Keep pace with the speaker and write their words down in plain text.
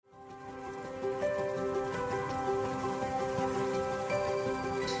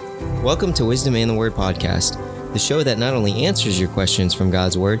Welcome to Wisdom and the Word podcast, the show that not only answers your questions from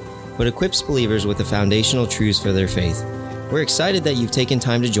God's Word, but equips believers with the foundational truths for their faith. We're excited that you've taken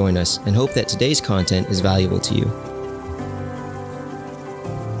time to join us and hope that today's content is valuable to you.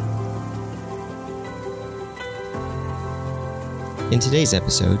 In today's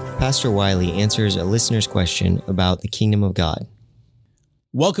episode, Pastor Wiley answers a listener's question about the kingdom of God.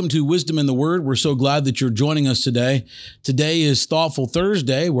 Welcome to Wisdom in the Word. We're so glad that you're joining us today. Today is Thoughtful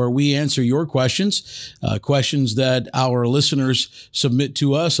Thursday, where we answer your questions, questions that our listeners submit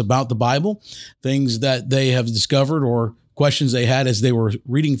to us about the Bible, things that they have discovered or questions they had as they were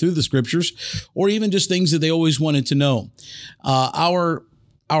reading through the scriptures, or even just things that they always wanted to know.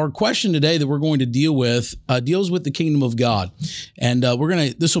 Our question today that we're going to deal with deals with the kingdom of God. And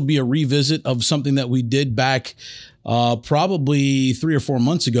this will be a revisit of something that we did back probably 3 or 4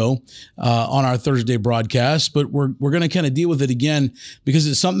 months ago on our Thursday broadcast, but we're going to kind of deal with it again because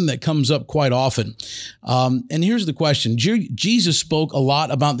it's something that comes up quite often. And here's the question. Jesus spoke a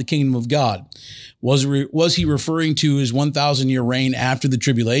lot about the kingdom of God. Was he referring to his 1,000-year reign after the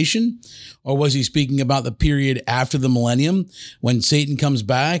tribulation? Or was he speaking about the period after the millennium when Satan comes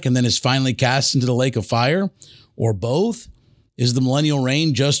back and then is finally cast into the lake of fire? Or both? Is the millennial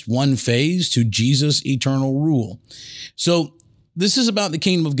reign just one phase to Jesus' eternal rule? So this is about the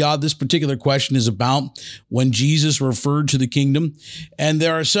kingdom of God. This particular question is about when Jesus referred to the kingdom. And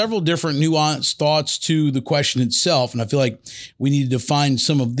there are several different nuanced thoughts to the question itself. And I feel like we need to define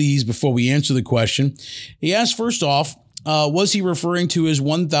some of these before we answer the question. He asked, first off, was he referring to his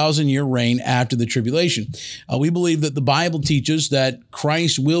 1,000-year reign after the tribulation? We believe that the Bible teaches that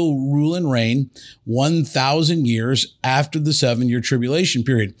Christ will rule and reign 1,000 years after the 7-year tribulation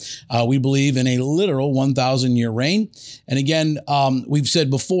period. We believe in a literal 1,000-year reign. And again, we've said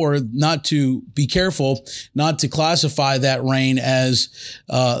before not to be careful, not to classify that reign as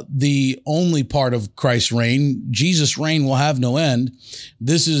the only part of Christ's reign. Jesus' reign will have no end.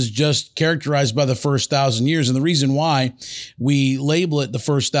 This is just characterized by the first 1,000 years. And the reason why we label it the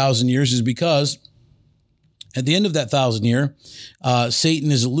first 1,000 years is because at the end of that 1,000 year, Satan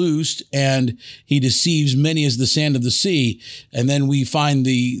is loosed and he deceives many as the sand of the sea. And then we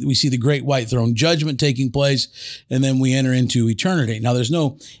see the great white throne judgment taking place, and then we enter into eternity. Now, there's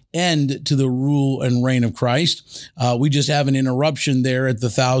no end to the rule and reign of Christ. We just have an interruption there at the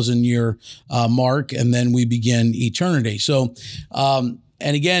 1,000-year mark, and then we begin eternity. So,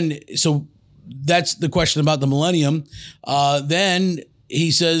 so that's the question about the millennium. Then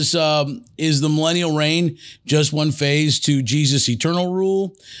he says, is the millennial reign just one phase to Jesus' eternal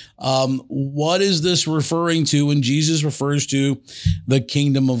rule? What is this referring to when Jesus refers to the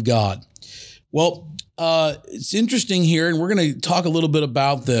kingdom of God? Well, it's interesting here, and we're going to talk a little bit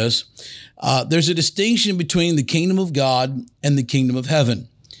about this. There's a distinction between the kingdom of God and the kingdom of heaven.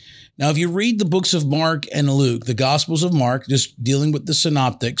 Now, if you read the books of Mark and Luke, the Gospels of Mark, just dealing with the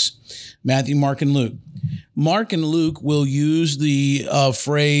synoptics, Matthew, Mark, and Luke, Mark and Luke will use the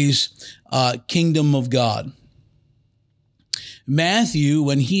phrase kingdom of God. Matthew,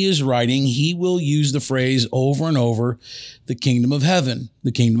 when he is writing, he will use the phrase over and over, the kingdom of heaven,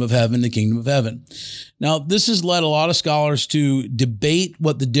 the kingdom of heaven, the kingdom of heaven. Now, this has led a lot of scholars to debate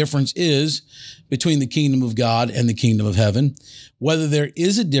what the difference is between the kingdom of God and the kingdom of heaven, whether there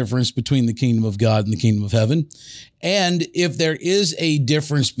is a difference between the kingdom of God and the kingdom of heaven, and if there is a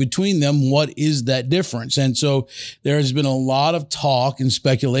difference between them, what is that difference? And so there has been a lot of talk and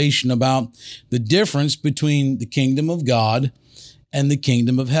speculation about the difference between the kingdom of God and the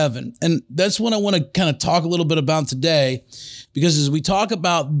kingdom of heaven. And that's what I want to kind of talk a little bit about today, because as we talk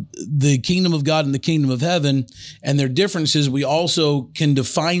about the kingdom of God and the kingdom of heaven and their differences, we also can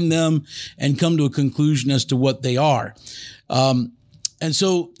define them and come to a conclusion as to what they are. And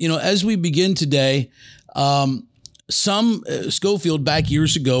so, as we begin today, Scofield back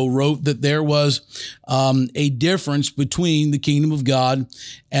years ago wrote that there was a difference between the kingdom of God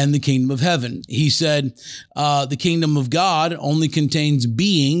and the kingdom of heaven. He said, the kingdom of God only contains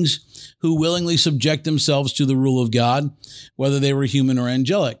beings who willingly subject themselves to the rule of God, whether they were human or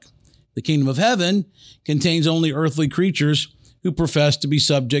angelic. The kingdom of heaven contains only earthly creatures who profess to be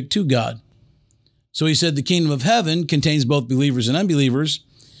subject to God. So he said the kingdom of heaven contains both believers and unbelievers.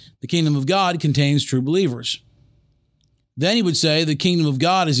 The kingdom of God contains true believers. Then he would say the kingdom of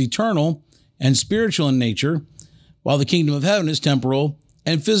God is eternal and spiritual in nature, while the kingdom of heaven is temporal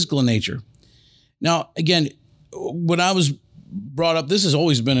and physical in nature. Now, again, when I was brought up, this has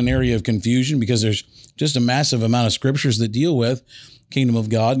always been an area of confusion because there's just a massive amount of scriptures that deal with kingdom of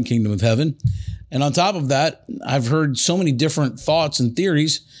God and kingdom of heaven. And on top of that, I've heard so many different thoughts and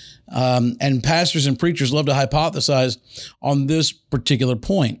theories, and pastors and preachers love to hypothesize on this particular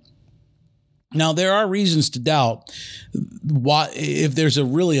point. Now, there are reasons to doubt why, if there's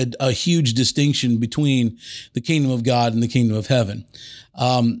a huge distinction between the kingdom of God and the kingdom of heaven.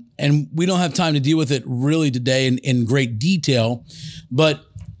 And we don't have time to deal with it really today in great detail, but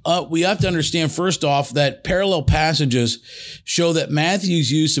we have to understand first off that parallel passages show that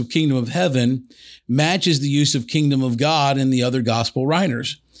Matthew's use of kingdom of heaven matches the use of kingdom of God in the other gospel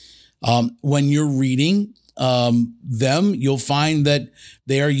writers. When you're reading them, you'll find that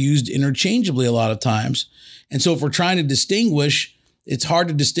they are used interchangeably a lot of times. And so if we're trying to distinguish, it's hard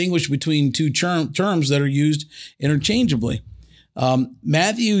to distinguish between two terms that are used interchangeably.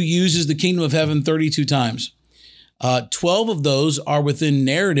 Matthew uses the kingdom of heaven 32 times. 12 of those are within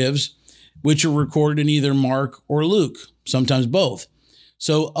narratives, which are recorded in either Mark or Luke, sometimes both.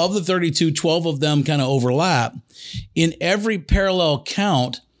 So of the 32, 12 of them kind of overlap. In every parallel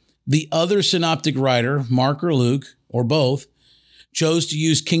count, the other synoptic writer, Mark or Luke, or both, chose to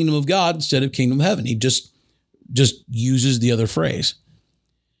use kingdom of God instead of kingdom of heaven. He just uses the other phrase.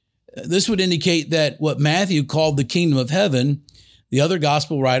 This would indicate that what Matthew called the kingdom of heaven, the other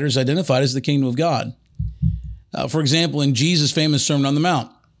gospel writers identified as the kingdom of God. For example, in Jesus' famous Sermon on the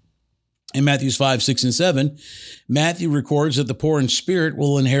Mount, in Matthew 5, 6, and 7, Matthew records that the poor in spirit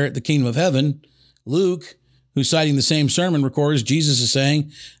will inherit the kingdom of heaven. Luke, who's citing the same sermon, records Jesus is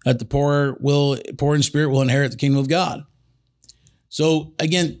saying that the poor in spirit will inherit the kingdom of God. So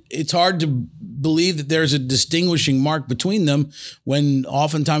again, it's hard to believe that there's a distinguishing mark between them when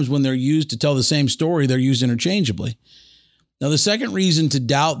oftentimes when they're used to tell the same story, they're used interchangeably. Now, the second reason to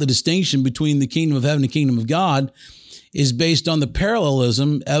doubt the distinction between the kingdom of heaven and the kingdom of God is based on the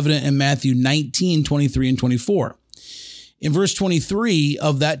parallelism evident in Matthew 19, 23, and 24. In verse 23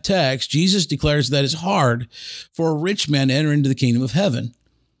 of that text, Jesus declares that it's hard for a rich man to enter into the kingdom of heaven.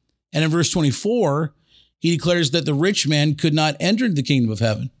 And in verse 24, he declares that the rich man could not enter into the kingdom of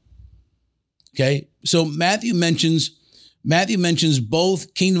heaven. Okay, so Matthew mentions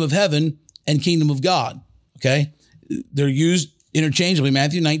both kingdom of heaven and kingdom of God. Okay, they're used interchangeably.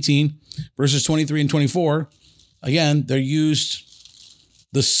 Matthew 19, verses 23 and 24. Again, they're used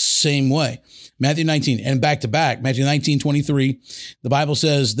the same way. Matthew 19, and back to back, Matthew 19, 23, the Bible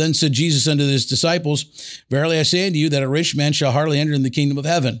says, "Then said Jesus unto his disciples, Verily I say unto you, that a rich man shall hardly enter in the kingdom of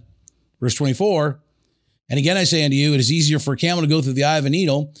heaven." Verse 24, "And again I say unto you, it is easier for a camel to go through the eye of a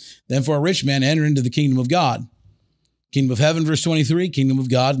needle than for a rich man to enter into the kingdom of God." Kingdom of heaven, verse 23, kingdom of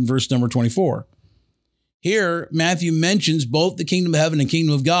God, in verse number 24. Here, Matthew mentions both the kingdom of heaven and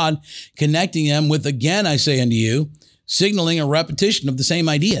kingdom of God, connecting them with, "Again I say unto you," signaling a repetition of the same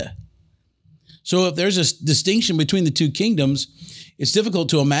idea. So if there's a distinction between the two kingdoms, it's difficult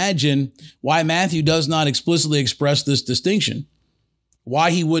to imagine why Matthew does not explicitly express this distinction, why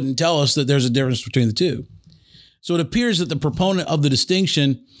he wouldn't tell us that there's a difference between the two. So it appears that the proponent of the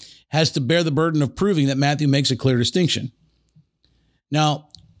distinction has to bear the burden of proving that Matthew makes a clear distinction. Now,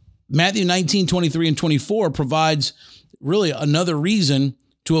 Matthew 19, 23, and 24 provides really another reason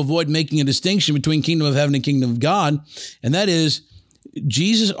to avoid making a distinction between kingdom of heaven and kingdom of God, and that is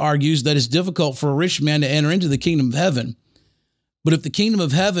Jesus argues that it's difficult for a rich man to enter into the kingdom of heaven. But if the kingdom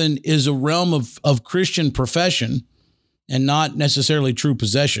of heaven is a realm of Christian profession and not necessarily true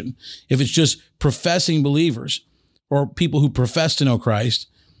possession, if it's just professing believers or people who profess to know Christ,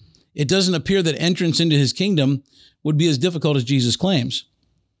 it doesn't appear that entrance into his kingdom would be as difficult as Jesus claims.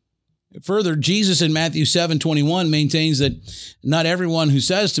 Further, Jesus in Matthew 7:21 maintains that not everyone who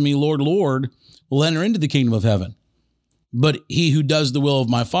says to me, Lord, Lord, will enter into the kingdom of heaven, but he who does the will of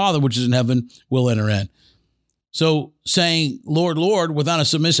my Father, which is in heaven, will enter in. So saying, Lord, Lord, without a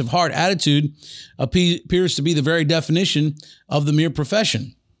submissive heart attitude appears to be the very definition of the mere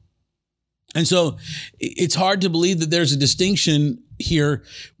profession. And so it's hard to believe that there's a distinction here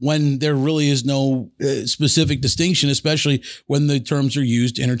when there really is no specific distinction, especially when the terms are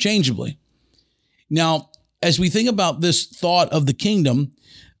used interchangeably. Now, as we think about this thought of the kingdom,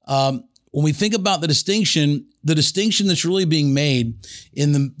 when we think about the distinction that's really being made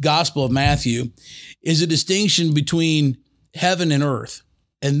in the Gospel of Matthew is a distinction between heaven and earth.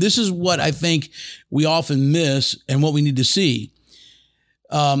 And this is what I think we often miss and what we need to see.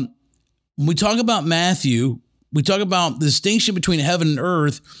 When we talk about Matthew, we talk about the distinction between heaven and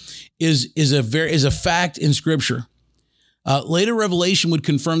earth is a fact in Scripture. Later revelation would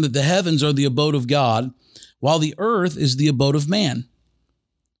confirm that the heavens are the abode of God, while the earth is the abode of man.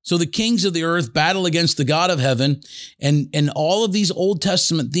 So the kings of the earth battle against the God of heaven, and all of these Old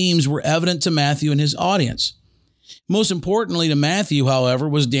Testament themes were evident to Matthew and his audience. Most importantly to Matthew, however,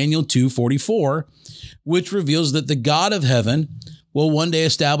 was Daniel 2:44, which reveals that the God of heaven will one day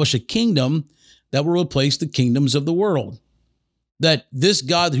establish a kingdom that will replace the kingdoms of the world. that this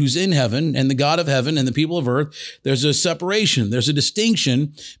God who's in heaven and the God of heaven and the people of earth, there's a separation, there's a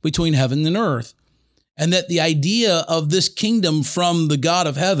distinction between heaven and earth. And that the idea of this kingdom from the God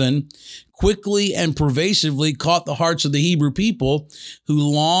of heaven quickly and pervasively caught the hearts of the Hebrew people who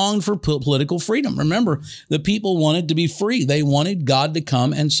longed for political freedom. Remember, the people wanted to be free. They wanted God to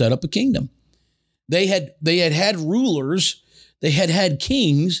come and set up a kingdom. They had rulers, they had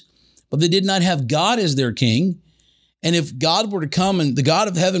kings, but they did not have God as their king. And if God were to come and the God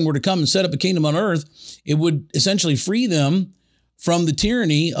of heaven were to come and set up a kingdom on earth, it would essentially free them from the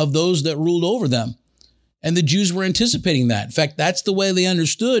tyranny of those that ruled over them. And the Jews were anticipating that. In fact, that's the way they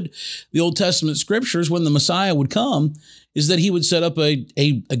understood the Old Testament scriptures when the Messiah would come, is that he would set up a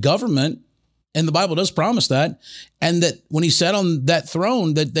government, and the Bible does promise that, and that when he sat on that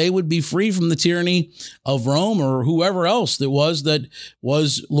throne, that they would be free from the tyranny of Rome or whoever else that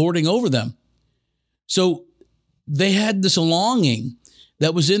was lording over them. So they had this longing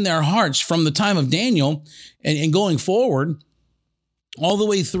that was in their hearts from the time of Daniel and going forward, all the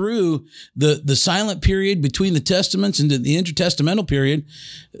way through the silent period between the testaments and the intertestamental period,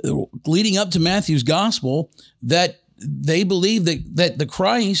 leading up to Matthew's gospel, that they believed that the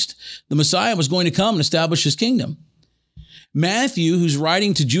Christ, the Messiah, was going to come and establish his kingdom. Matthew, who's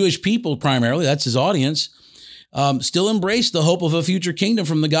writing to Jewish people primarily, that's his audience, still embraced the hope of a future kingdom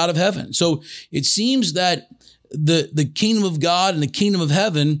from the God of heaven. So it seems that the kingdom of God and the kingdom of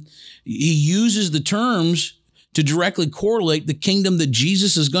heaven, he uses the terms to directly correlate the kingdom that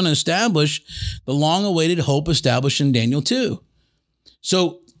Jesus is going to establish, the long-awaited hope established in Daniel 2.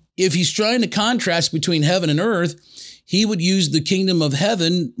 So if he's trying to contrast between heaven and earth, he would use the kingdom of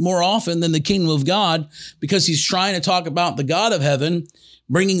heaven more often than the kingdom of God, because he's trying to talk about the God of heaven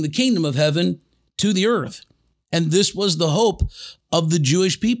bringing the kingdom of heaven to the earth. And this was the hope of the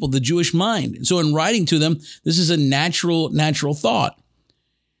Jewish people, the Jewish mind. So in writing to them, this is a natural thought.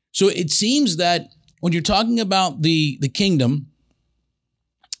 So it seems that when you're talking about the kingdom,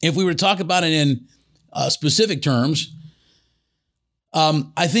 if we were to talk about it in specific terms,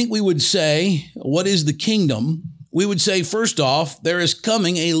 I think we would say, what is the kingdom? We would say, first off, there is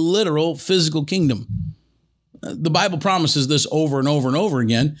coming a literal physical kingdom. The Bible promises this over and over and over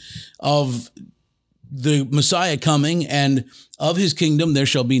again, of the Messiah coming, and of his kingdom there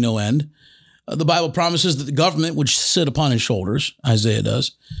shall be no end. The Bible promises that the government would sit upon his shoulders, Isaiah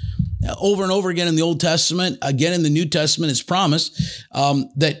does. Over and over again in the Old Testament, again in the New Testament, it's promised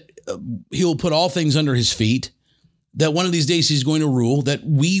that he will put all things under his feet, that one of these days he's going to rule, that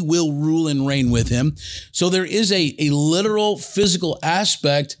we will rule and reign with him. So there is a literal physical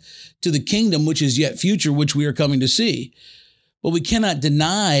aspect to the kingdom, which is yet future, which we are coming to see. But we cannot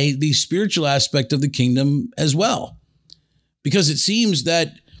deny the spiritual aspect of the kingdom as well, because it seems that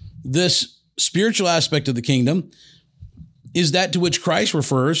this spiritual aspect of the kingdom is that to which Christ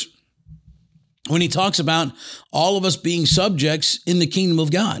refers when he talks about all of us being subjects in the kingdom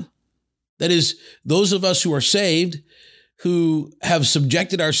of God. That is, those of us who are saved, who have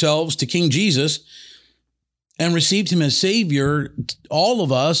subjected ourselves to King Jesus and received him as Savior, all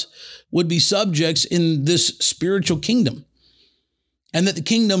of us would be subjects in this spiritual kingdom. And that the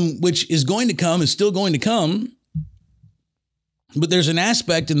kingdom which is going to come is still going to come. But there's an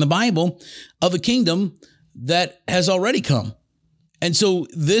aspect in the Bible of a kingdom that has already come. And so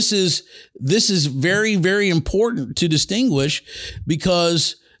this is very, very important to distinguish,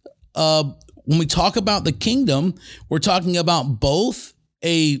 because when we talk about the kingdom, we're talking about both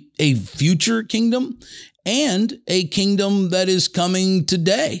a future kingdom and a kingdom that is coming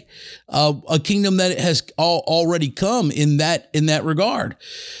today, a kingdom that has already come in that regard.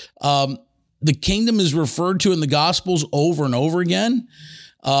 The kingdom is referred to in the Gospels over and over again.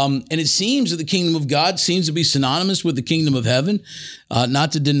 And it seems that the kingdom of God seems to be synonymous with the kingdom of heaven,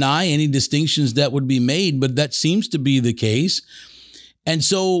 not to deny any distinctions that would be made, but that seems to be the case. And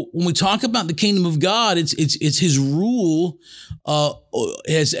so when we talk about the kingdom of God, it's his rule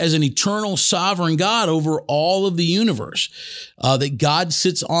as an eternal sovereign God over all of the universe, that God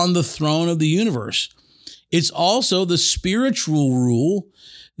sits on the throne of the universe. It's also the spiritual rule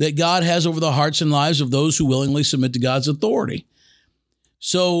that God has over the hearts and lives of those who willingly submit to God's authority.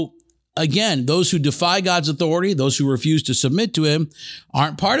 So again, those who defy God's authority, those who refuse to submit to him,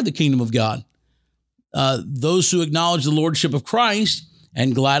 aren't part of the kingdom of God. Those who acknowledge the lordship of Christ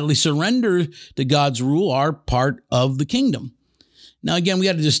and gladly surrender to God's rule are part of the kingdom. Now, again, we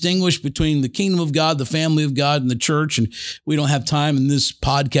got to distinguish between the kingdom of God, the family of God, and the church, and we don't have time in this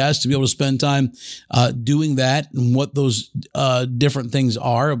podcast to be able to spend time doing that and what those different things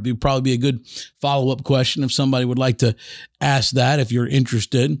are. It would probably be a good follow-up question if somebody would like to ask that, if you're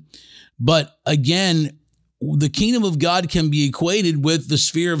interested. But again, the kingdom of God can be equated with the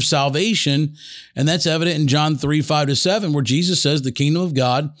sphere of salvation. And that's evident in John 3:5-7, where Jesus says the kingdom of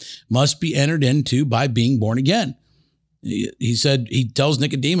God must be entered into by being born again. He tells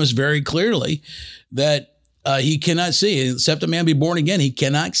Nicodemus very clearly that he cannot see, except a man be born again, he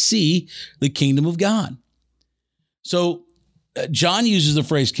cannot see the kingdom of God. So John uses the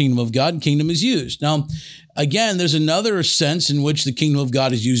phrase kingdom of God, and kingdom is used. Now, again, there's another sense in which the kingdom of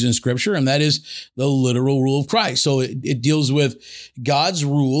God is used in Scripture, and that is the literal rule of Christ. So it deals with God's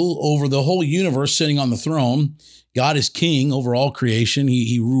rule over the whole universe sitting on the throne. God is king over all creation.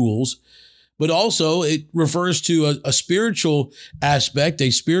 He rules. But also it refers to a spiritual aspect, a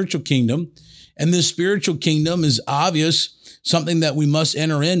spiritual kingdom. And this spiritual kingdom is obvious, something that we must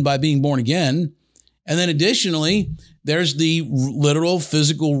enter in by being born again. And then additionally, there's the literal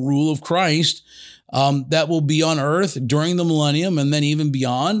physical rule of Christ that will be on earth during the millennium and then even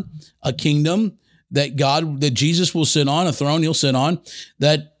beyond, a kingdom that Jesus will sit on, a throne he'll sit on,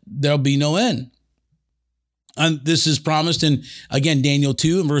 that there'll be no end. And this is promised in, again, Daniel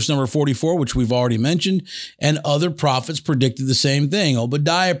 2 and verse number 44, which we've already mentioned, and other prophets predicted the same thing.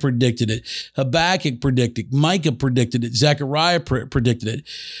 Obadiah predicted it. Habakkuk predicted it. Micah predicted it. Zechariah predicted it.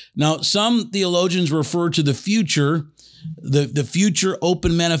 Now, some theologians refer to the future, the future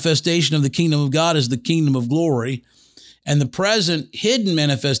open manifestation of the kingdom of God as the kingdom of glory, and the present hidden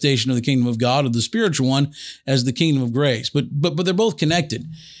manifestation of the kingdom of God, or the spiritual one, as the kingdom of grace. But they're both connected.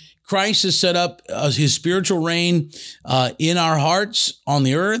 Christ has set up his spiritual reign in our hearts on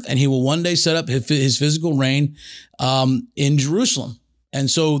the earth, and he will one day set up his physical reign in Jerusalem. And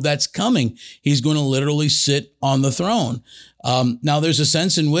so that's coming. He's going to literally sit on the throne. Now, there's a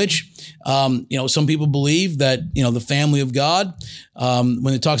sense in which, some people believe that, the family of God,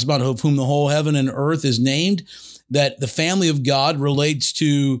 when it talks about of whom the whole heaven and earth is named, that the family of God relates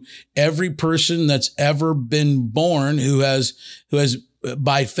to every person that's ever been born who has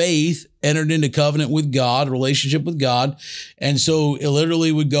by faith entered into covenant with God, relationship with God. And so it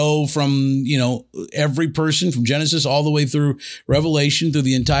literally would go from, every person from Genesis all the way through Revelation, through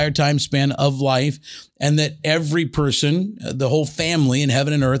the entire time span of life. And that every person, the whole family in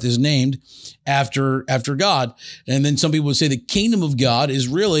heaven and earth, is named after God. And then some people would say the kingdom of God is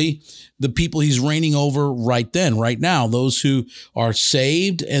really the people he's reigning over right now. Those who are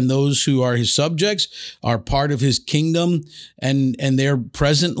saved and those who are his subjects are part of his kingdom, and they're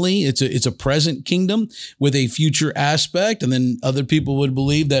presently, it's a present kingdom with a future aspect. And then other people would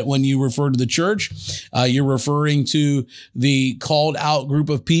believe that when you refer to the church, you're referring to the called out group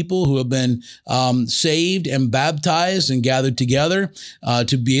of people who have been saved and baptized and gathered together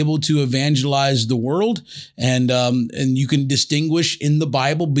to be able to evangelize the world. And you can distinguish in the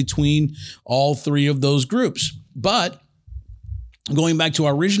Bible between all three of those groups. But going back to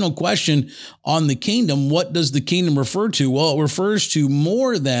our original question on the kingdom, what does the kingdom refer to? Well, it refers to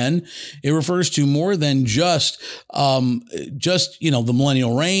more than just the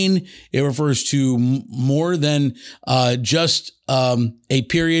millennial reign. It refers to more than just a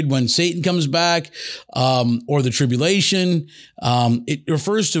period when Satan comes back, or the tribulation. It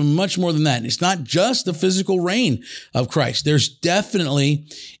refers to much more than that. It's not just the physical reign of Christ. There's definitely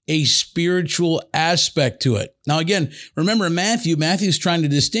a spiritual aspect to it. Now, again, remember Matthew's trying to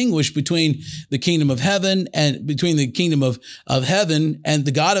distinguish between the kingdom of heaven and between the kingdom of heaven and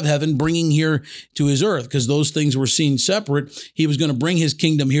the God of heaven bringing here to his earth, because those things were seen separate. He was going to bring his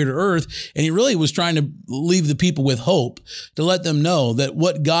kingdom here to earth, and he really was trying to leave the people with hope, to let them know that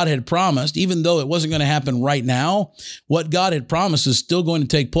what God had promised, even though it wasn't going to happen right now, what God had promised is still going to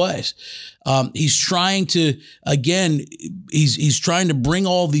take place. He's trying to, again, he's trying to bring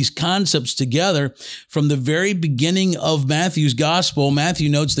all these concepts together from the very beginning of Matthew's gospel. Matthew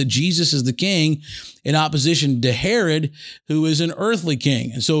notes that Jesus is the king in opposition to Herod, who is an earthly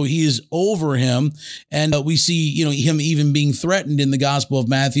king. And so he is over him. And we see, him even being threatened in the gospel of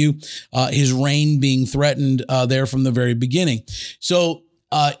Matthew, his reign being threatened there from the very beginning. So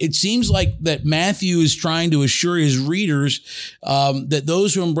it seems like that Matthew is trying to assure his readers that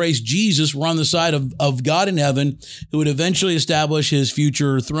those who embrace Jesus were on the side of God in heaven, who would eventually establish his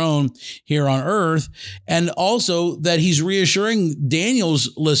future throne here on earth. And also that he's reassuring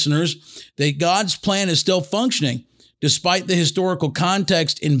Daniel's listeners that God's plan is still functioning, despite the historical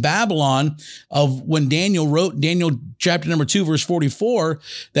context in Babylon of when Daniel wrote Daniel chapter number 2, verse 44,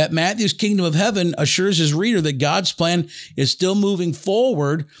 that Matthew's kingdom of heaven assures his reader that God's plan is still moving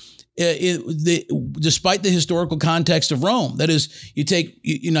forward despite the historical context of Rome. That is,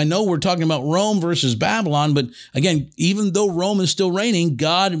 I know we're talking about Rome versus Babylon, but again, even though Rome is still reigning,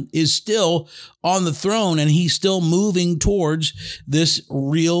 God is still on the throne, and he's still moving towards this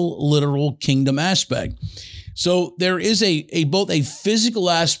real, literal kingdom aspect. So there is both a physical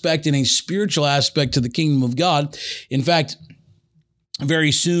aspect and a spiritual aspect to the kingdom of God. In fact,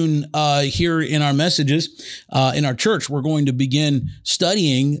 very soon here in our messages in our church, we're going to begin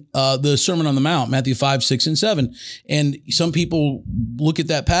studying the Sermon on the Mount, Matthew 5, 6, and 7. And some people look at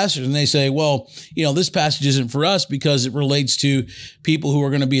that passage and they say, well, this passage isn't for us because it relates to people who are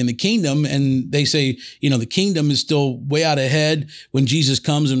going to be in the kingdom. And they say, the kingdom is still way out ahead when Jesus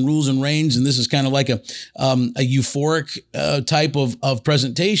comes and rules and reigns. And this is kind of like a euphoric type of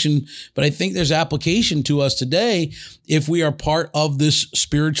presentation. But I think there's application to us today if we are part of this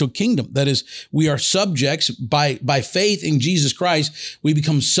spiritual kingdom. That is, we are subjects by faith in Jesus Christ. We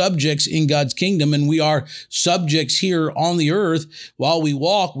become subjects in God's kingdom, and we are subjects here on the earth. While we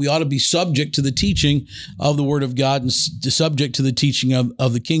walk, we ought to be subject to the teaching of the Word of God and subject to the teaching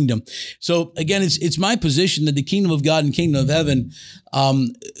of the kingdom. So again, it's my position that the kingdom of God and kingdom of heaven,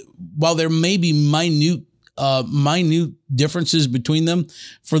 while there may be minute differences between them,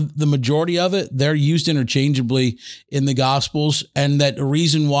 for the majority of it, they're used interchangeably in the Gospels. And that the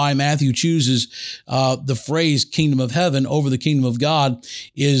reason why Matthew chooses the phrase kingdom of heaven over the kingdom of God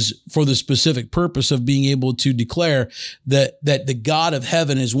is for the specific purpose of being able to declare that the God of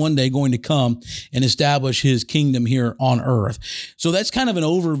heaven is one day going to come and establish his kingdom here on earth. So that's kind of an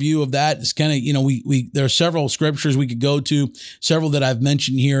overview of that. It's kind of, there are several scriptures we could go to, several that I've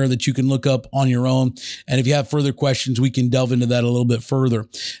mentioned here that you can look up on your own. And if you have further questions, we can delve into that a little bit further.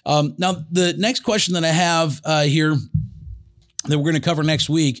 Now, the next question that I have here that we're going to cover next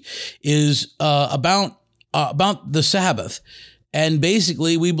week is about the Sabbath. And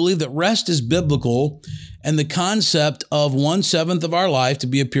basically, we believe that rest is biblical, and the concept of 1/7 of our life to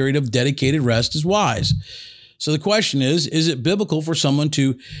be a period of dedicated rest is wise. So the question is it biblical for someone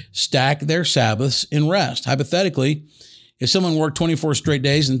to stack their Sabbaths in rest? Hypothetically, if someone worked 24 straight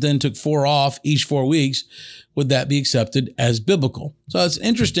days and then took 4 off each 4 weeks, would that be accepted as biblical? So it's an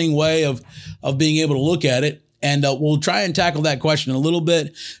interesting way of being able to look at it. And we'll try and tackle that question a little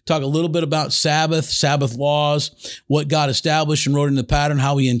bit, talk a little bit about Sabbath laws, what God established and wrote in the pattern,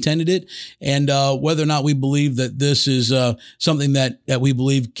 how he intended it, and whether or not we believe that this is something that we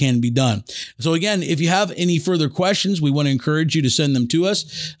believe can be done. So again, if you have any further questions, we want to encourage you to send them to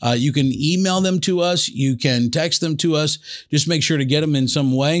us. You can email them to us. You can text them to us. Just make sure to get them in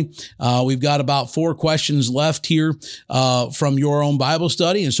some way. We've got about 4 questions left here from your own Bible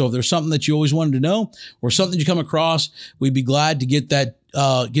study. And so if there's something that you always wanted to know or something you come across, we'd be glad to get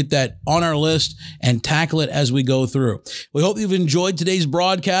that on our list and tackle it as we go through. We hope you've enjoyed today's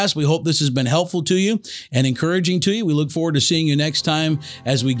broadcast. We hope this has been helpful to you and encouraging to you. We look forward to seeing you next time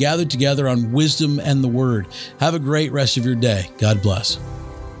as we gather together on Wisdom and the Word. Have a great rest of your day. God bless.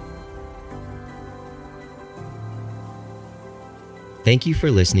 Thank you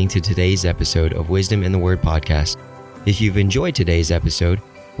for listening to today's episode of Wisdom and the Word podcast. If you've enjoyed today's episode,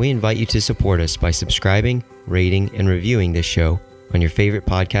 we invite you to support us by subscribing, rating, and reviewing this show on your favorite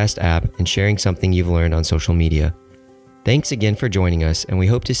podcast app and sharing something you've learned on social media. Thanks again for joining us, and we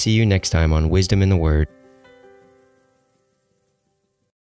hope to see you next time on Wisdom in the Word.